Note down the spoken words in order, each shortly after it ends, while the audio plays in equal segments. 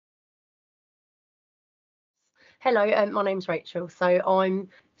Hello, my name's Rachel. So I'm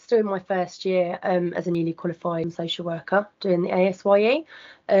still in my first year as a newly qualified social worker doing the ASYE.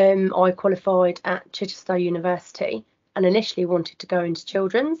 I qualified at Chichester University and initially wanted to go into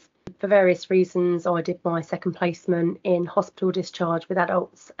children's. For various reasons, I did my second placement in hospital discharge with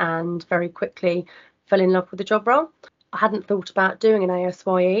adults and very quickly fell in love with the job role. I hadn't thought about doing an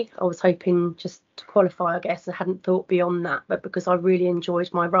ASYE. I was hoping just to qualify, I guess. I hadn't thought beyond that, but because I really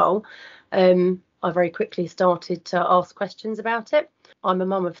enjoyed my role, I very quickly started to ask questions about it. I'm a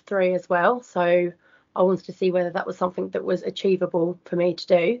mum of 3 as well, so I wanted to see whether that was something that was achievable for me to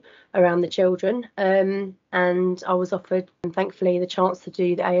do around the children. And I was offered, and thankfully, the chance to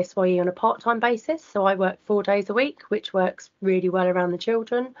do the ASYE on a part-time basis. So I work 4 days a week, which works really well around the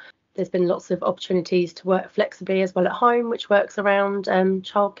children. There's been lots of opportunities to work flexibly as well at home, which works around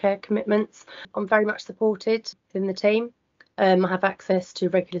childcare commitments. I'm very much supported within the team. I have access to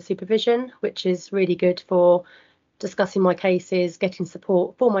regular supervision, which is really good for discussing my cases, getting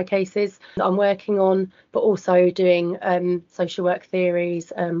support for my cases that I'm working on, but also doing social work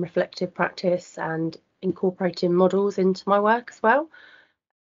theories, reflective practice and incorporating models into my work as well.